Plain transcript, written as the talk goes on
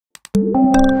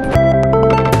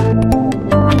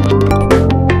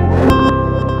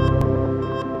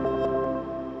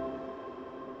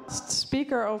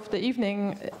of the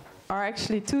evening are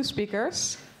actually two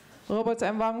speakers, Robert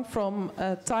and Wang from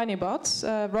TinyBots,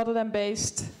 a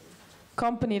Rotterdam-based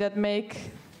company that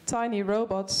make tiny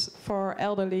robots for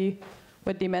elderly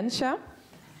with dementia.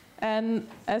 And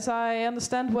as I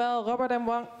understand well, Robert and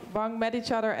Wang met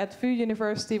each other at VU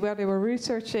University, where they were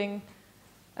researching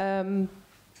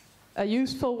a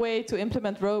useful way to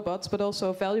implement robots, but also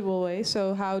a valuable way.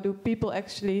 So how do people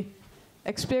actually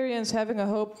experience having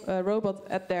a robot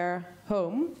at their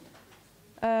home?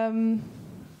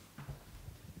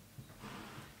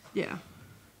 Yeah.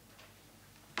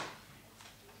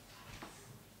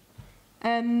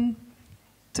 And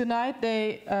tonight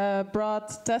they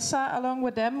brought Tessa along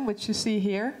with them, which you see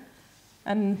here,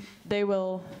 and they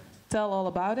will tell all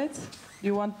about it. Do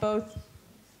you want both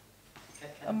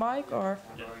a mic or?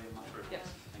 Yeah. Yes.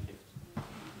 Thank you.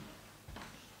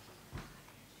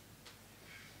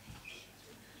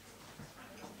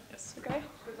 Yes. Okay.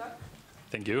 Good luck.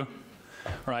 Thank you.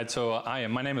 All right, so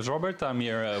my name is Robert. I'm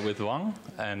here with Wang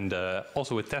and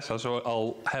also with Tessa. So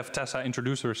I'll have Tessa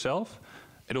introduce herself.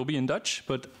 It'll be in Dutch,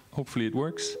 but hopefully it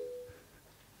works.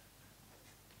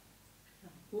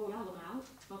 Hoi allemaal,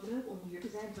 wat leuk om hier te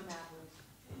zijn vanavond.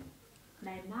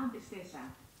 Mijn naam is Tessa.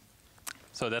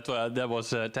 So that was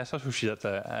Tessa, so she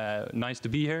said, nice to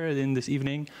be here in this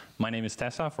evening. My name is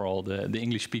Tessa, for all the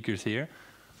English speakers here.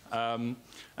 And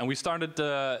we started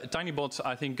TinyBots,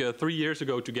 I think, 3 years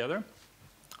ago together,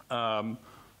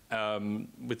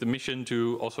 with the mission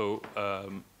to also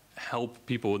help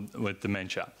people with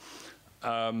dementia.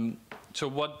 So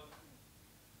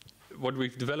what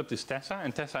we've developed is Tessa,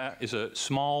 and Tessa is a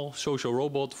small social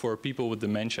robot for people with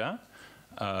dementia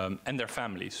and their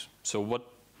families. So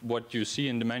what you see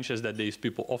in dementia is that these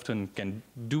people often can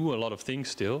do a lot of things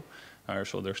still,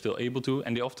 so they're still able to,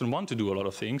 and they often want to do a lot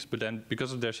of things, but then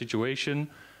because of their situation,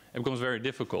 it becomes very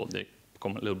difficult. They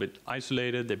become a little bit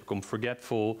isolated, they become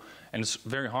forgetful, and it's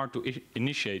very hard to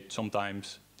initiate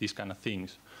sometimes these kind of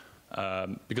things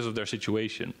because of their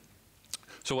situation.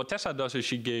 So what Tessa does is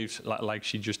she gives, like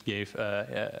she just gave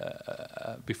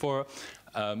before,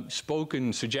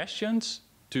 spoken suggestions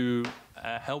to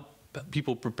help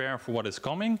people prepare for what is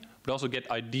coming, but also get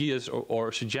ideas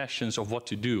or suggestions of what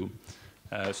to do.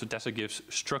 So Tessa gives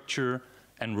structure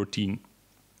and routine,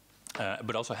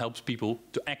 but also helps people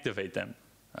to activate them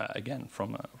again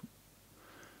from.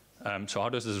 So how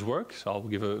does this work? So I'll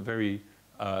give a very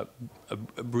a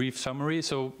brief summary.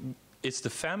 So it's the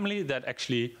family that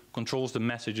actually controls the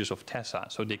messages of Tessa.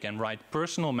 So they can write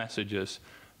personal messages,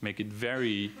 make it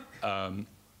very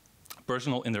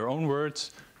personal in their own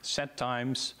words, set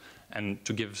times, and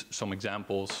to give some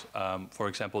examples, for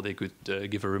example, they could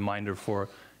give a reminder for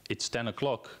it's 10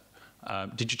 o'clock.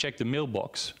 Did you check the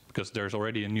mailbox? Because there's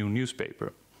already a new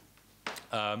newspaper.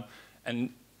 And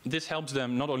this helps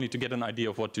them not only to get an idea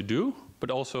of what to do,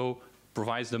 but also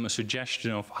provides them a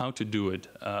suggestion of how to do it.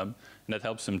 And that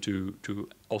helps them to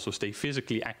also stay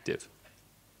physically active.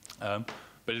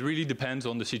 But it really depends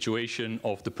on the situation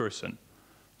of the person.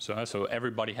 So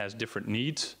everybody has different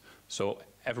needs. So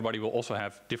everybody will also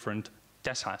have different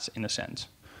Tessas in a sense.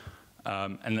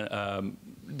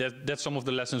 That's some of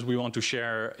the lessons we want to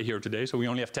share here today. So we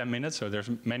only have 10 minutes, so there's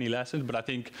many lessons. But I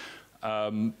think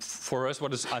for us,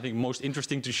 what is I think most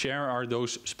interesting to share are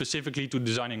those specifically to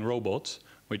designing robots,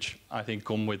 which I think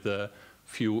come with a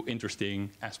few interesting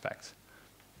aspects.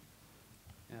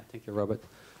 Yeah, thank you, Robert.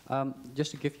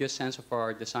 Just to give you a sense of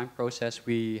our design process,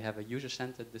 we have a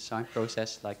user-centered design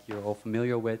process like you're all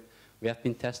familiar with. We have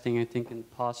been testing, I think, in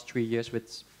the past 3 years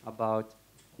with about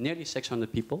nearly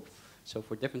 600 people. So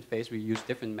for different phases, we use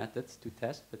different methods to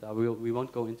test, but we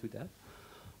won't go into that.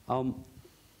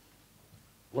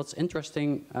 What's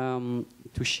interesting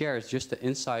to share is just the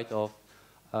insight of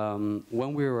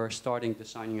when we were starting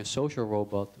designing a social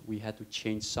robot, we had to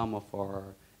change some of our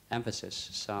emphasis,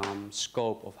 some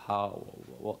scope of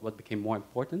what became more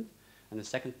important. And the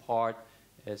second part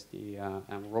is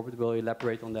and Robert will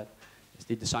elaborate on that, is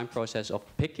the design process of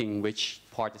picking which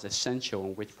part is essential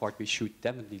and which part we should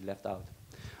definitely left out.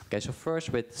 Okay, so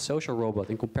first with social robot,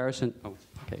 in comparison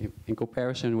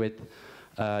with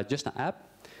just an app,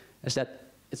 is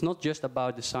that it's not just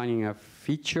about designing a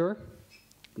feature,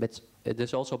 but it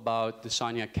is also about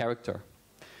designing a character.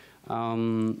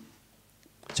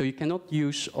 So you cannot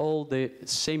use all the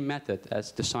same method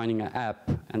as designing an app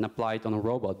and apply it on a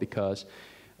robot, because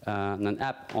an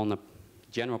app on a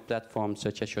general platform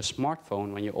such as your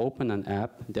smartphone, when you open an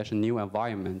app, there's a new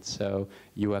environment, so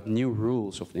you have new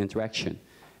rules of interaction.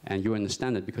 And you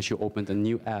understand it because you opened a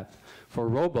new app. For a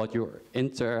robot, you're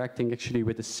interacting actually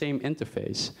with the same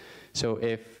interface. So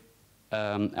if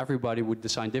everybody would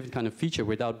design different kind of feature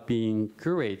without being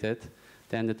curated,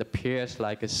 then it appears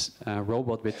like a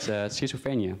robot with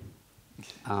schizophrenia.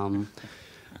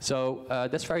 So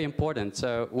that's very important.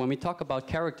 So when we talk about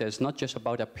character, it's not just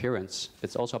about appearance,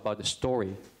 it's also about the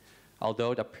story.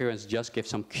 Although the appearance just gives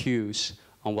some cues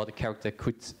on what a character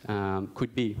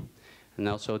could be. And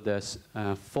also the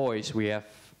voice, we have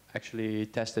actually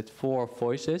tested 4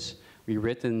 voices. We've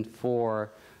written 4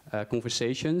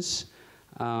 conversations.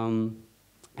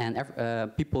 And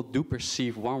people do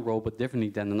perceive one robot differently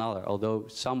than another, although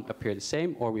some appear the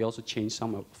same, or we also change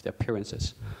some of the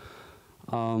appearances.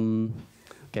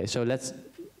 Okay, so let's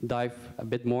dive a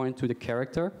bit more into the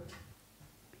character.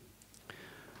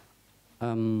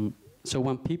 So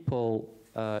when people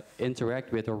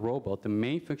interact with a robot, the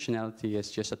main functionality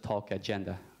is just a talk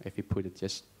agenda, if you put it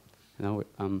just, you know,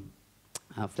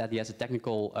 flatly as a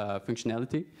technical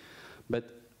functionality. But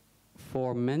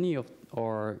for many of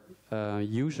our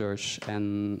users,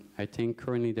 and I think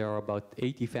currently there are about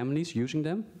 80 families using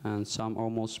them, and some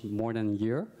almost more than a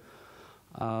year.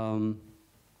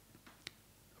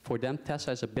 For them,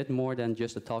 Tessa is a bit more than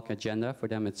just a talk agenda. For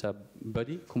them, it's a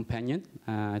buddy, companion.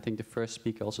 I think the first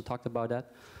speaker also talked about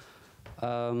that.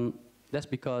 That's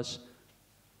because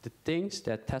the things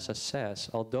that Tessa says,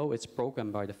 although it's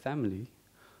programmed by the family,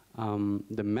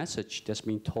 the message that's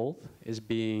being told is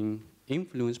being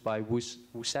influenced by who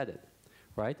said it,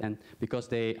 right? And because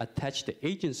they attach the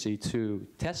agency to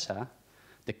Tessa,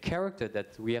 the character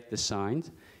that we have designed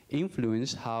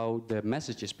influence how the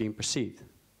message is being perceived.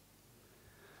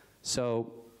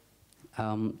 So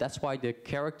that's why the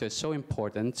character is so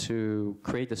important, to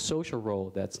create a social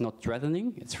role that's not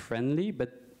threatening, it's friendly,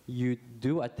 but you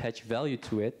do attach value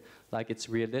to it, like it's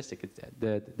realistic.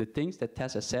 The things that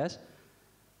Tessa says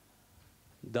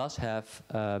does have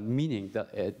meaning.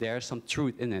 There's some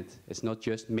truth in it. It's not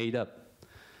just made up.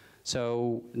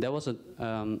 So that was,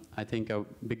 I think, a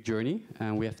big journey.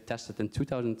 And we have tested in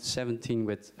 2017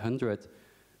 with 100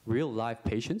 real-life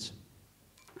patients.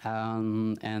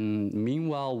 And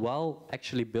meanwhile, while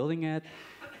actually building it,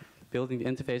 building the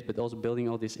interface, but also building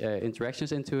all these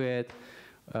interactions into it,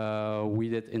 we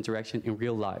did interaction in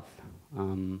real life.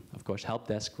 Of course, help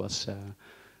desk was a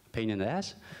pain in the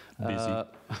ass. Busy.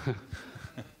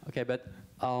 Okay, but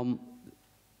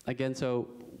again, so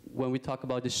when we talk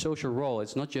about the social role,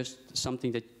 it's not just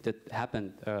something that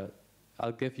happened.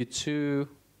 I'll give you 2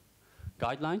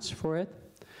 guidelines for it.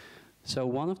 So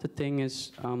one of the things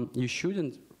is you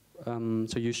shouldn't,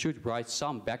 so you should write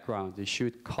some background, you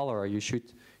should color, you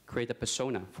should create a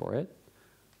persona for it.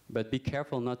 But be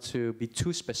careful not to be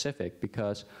too specific,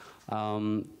 because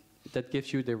that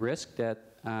gives you the risk that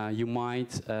you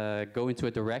might go into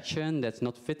a direction that's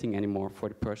not fitting anymore for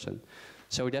the person.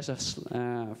 So there's a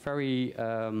very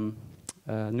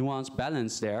nuanced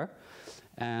balance there.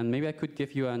 And maybe I could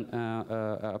give you an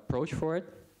approach for it.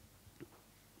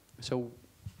 So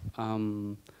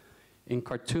in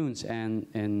cartoons and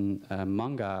in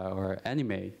manga or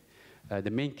anime, the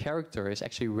main character is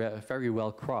actually very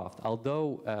well crafted.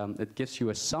 Although it gives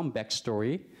you some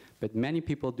backstory, but many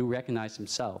people do recognize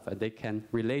themselves and they can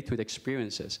relate to the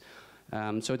experiences.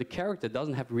 So the character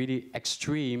doesn't have really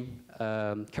extreme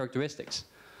characteristics.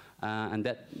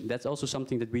 And that's also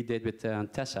something that we did with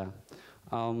Tessa.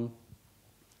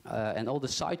 And all the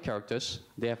side characters,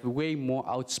 they have way more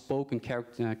outspoken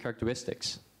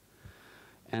characteristics.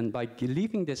 And by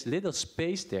leaving this little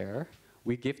space there,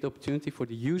 we give the opportunity for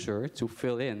the user to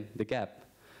fill in the gap.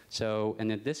 So,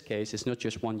 and in this case, it's not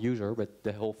just one user, but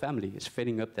the whole family is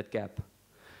filling up that gap.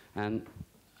 And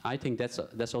I think that's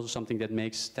also something that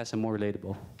makes Tessa more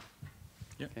relatable.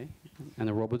 Yeah. Okay. And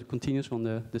the robot continues on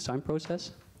the design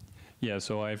process. Yeah,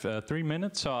 so I have 3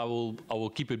 minutes, so I will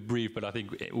keep it brief, but I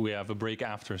think we have a break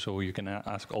after, so you can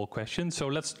ask all questions. So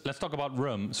let's talk about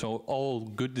RUM. So all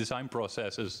good design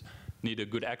processes need a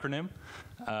good acronym.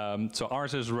 So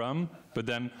ours is RUM, but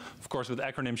then, of course, with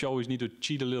acronyms, you always need to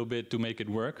cheat a little bit to make it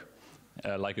work,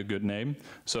 like a good name.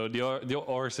 So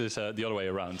ours is the other way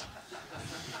around.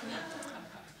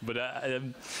 But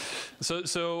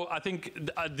so I think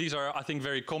these are, I think,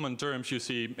 very common terms you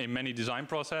see in many design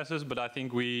processes, but I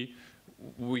think we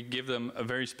give them a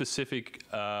very specific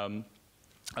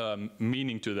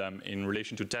meaning to them in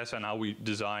relation to Tessa and how we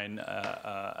design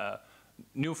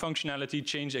new functionality,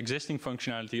 change existing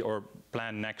functionality, or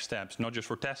plan next steps, not just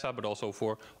for Tessa, but also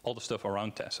for all the stuff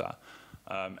around Tessa.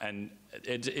 And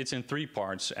it's in 3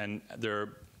 parts, and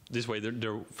this way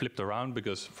they're flipped around,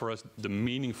 because for us the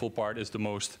meaningful part is the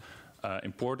most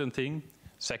important thing.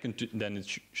 Second, then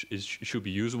it should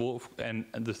be usable, and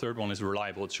the third one is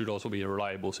reliable. It should also be a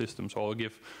reliable system. So I'll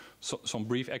give some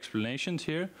brief explanations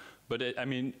here, but I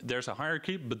mean, there's a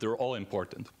hierarchy, but they're all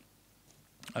important.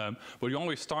 But we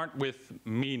always start with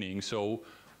meaning. So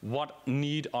what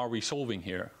need are we solving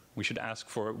here? We should ask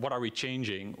for what are we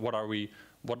changing?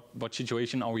 What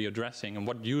situation are we addressing? And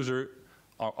what user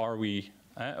are we?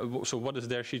 So what is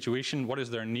their situation? What is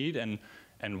their need?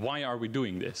 And why are we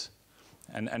doing this?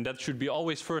 And that should be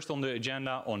always first on the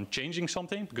agenda on changing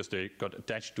something, because they got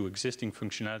attached to existing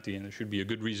functionality and there should be a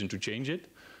good reason to change it.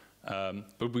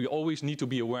 But we always need to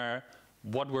be aware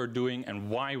what we're doing and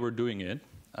why we're doing it.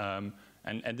 And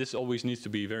this always needs to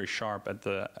be very sharp at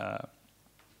the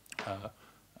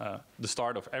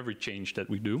start of every change that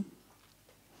we do.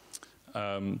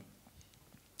 The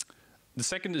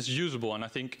second is usable, and I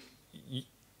think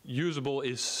usable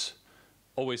is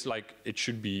always like it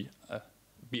should be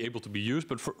able to be used,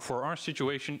 but for our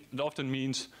situation, it often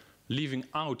means leaving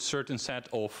out certain set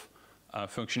of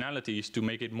functionalities to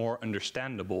make it more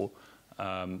understandable.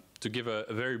 To give a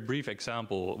very brief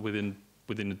example within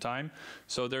the time,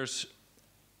 so there's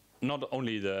not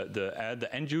only the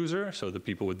end user, so the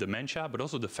people with dementia, but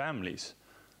also the families.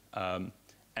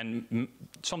 And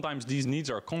sometimes these needs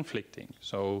are conflicting.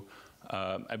 So,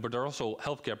 but there are also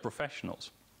healthcare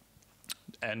professionals.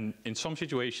 And in some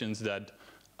situations that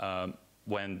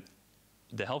when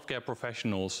the healthcare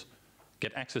professionals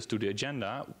get access to the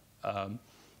agenda,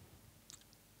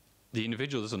 the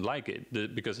individual doesn't like it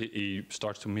because he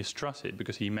starts to mistrust it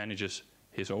because he manages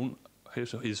his or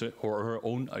her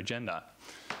own agenda.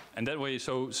 And that way,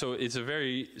 so it's a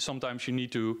very, sometimes you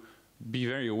need to be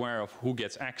very aware of who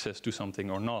gets access to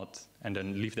something or not, and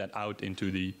then leave that out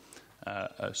into the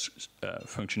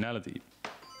functionality.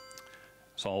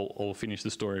 So I'll finish the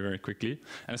story very quickly.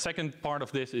 And the second part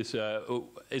of this is,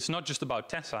 it's not just about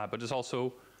Tessa, but it's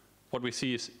also what we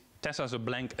see is Tessa has a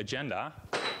blank agenda,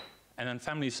 and then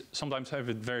families sometimes have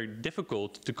it very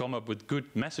difficult to come up with good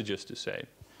messages to say.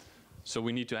 So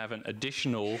we need to have an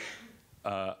additional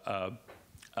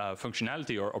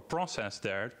functionality or process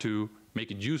there to make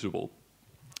it usable.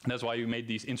 And that's why we made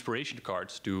these inspiration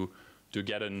cards to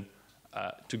get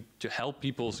to help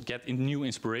people get new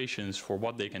inspirations for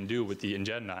what they can do with the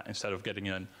agenda instead of getting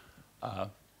a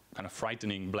kind of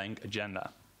frightening blank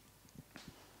agenda.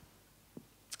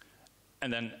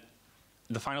 And then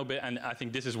the final bit, and I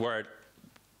think this is where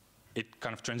it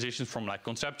kind of transitions from like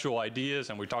conceptual ideas,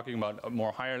 and we're talking about a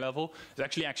more higher level, is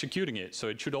actually executing it. So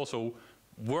it should also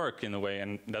work in a way,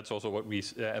 and that's also what we,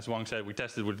 as Wang said, we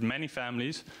tested with many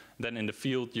families. Then in the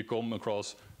field you come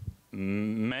across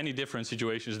many different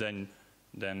situations than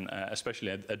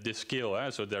especially at this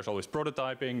scale. So there's always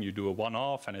prototyping, you do a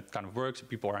one-off and it kind of works,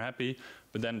 people are happy,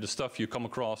 but then the stuff you come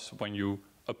across when you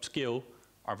upscale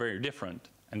are very different,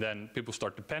 and then people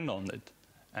start to depend on it,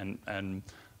 and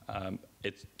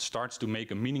it starts to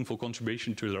make a meaningful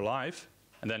contribution to their life,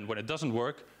 and then when it doesn't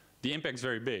work, the impact's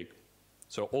very big.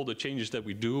 So all the changes that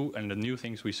we do and the new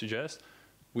things we suggest,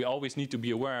 we always need to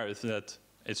be aware that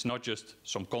it's not just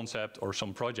some concept or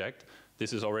some project.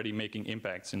 This is already making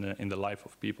impacts in the life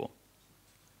of people.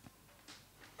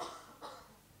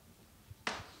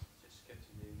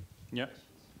 Yeah.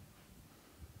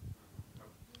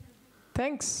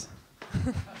 Thanks.